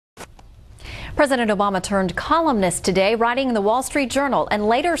President Obama turned columnist today, writing in the Wall Street Journal and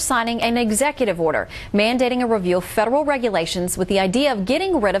later signing an executive order mandating a review of federal regulations with the idea of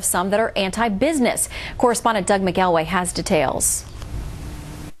getting rid of some that are anti-business. Correspondent Doug McElway has details.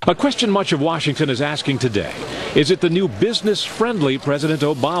 A question much of Washington is asking today, is it the new business-friendly President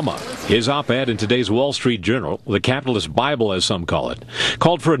Obama? His op-ed in today's Wall Street Journal, the capitalist Bible as some call it,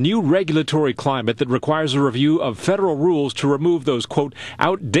 called for a new regulatory climate that requires a review of federal rules to remove those, quote,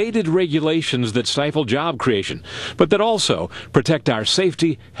 outdated regulations that stifle job creation, but that also protect our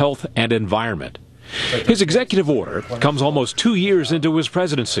safety, health, and environment. His executive order comes almost 2 years into his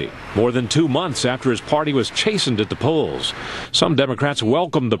presidency, more than 2 months after his party was chastened at the polls. Some Democrats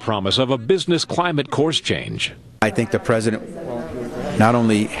welcomed the promise of a business climate course change. I think the president not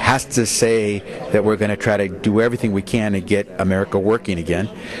only has to say that we're going to try to do everything we can to get America working again,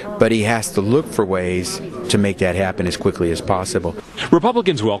 but he has to look for ways to make that happen as quickly as possible.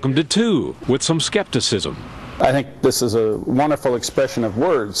 Republicans welcomed it too, with some skepticism. I think this is a wonderful expression of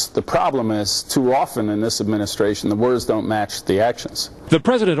words. The problem is, too often in this administration, the words don't match the actions. The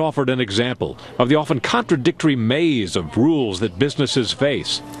president offered an example of the often contradictory maze of rules that businesses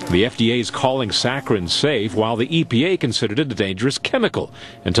face. The FDA's calling saccharin safe, while the EPA considered it a dangerous chemical,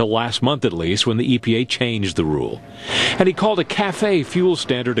 until last month at least, when the EPA changed the rule. And he called a CAFE fuel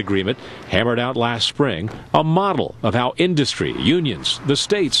standard agreement, hammered out last spring, a model of how industry, unions, the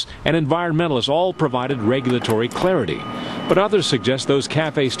states, and environmentalists all provided regulatory clarity. But others suggest those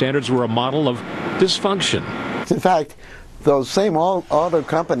CAFE standards were a model of dysfunction. In fact, those same auto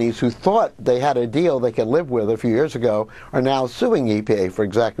companies who thought they had a deal they could live with a few years ago are now suing EPA for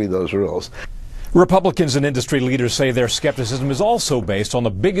exactly those rules. Republicans and industry leaders say their skepticism is also based on the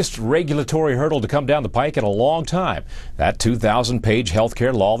biggest regulatory hurdle to come down the pike in a long time, that 2,000-page health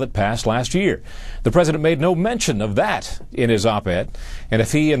care law that passed last year. The president made no mention of that in his op-ed, and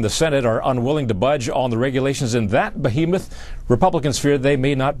if he and the Senate are unwilling to budge on the regulations in that behemoth, Republicans fear they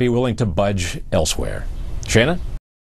may not be willing to budge elsewhere. Shannon?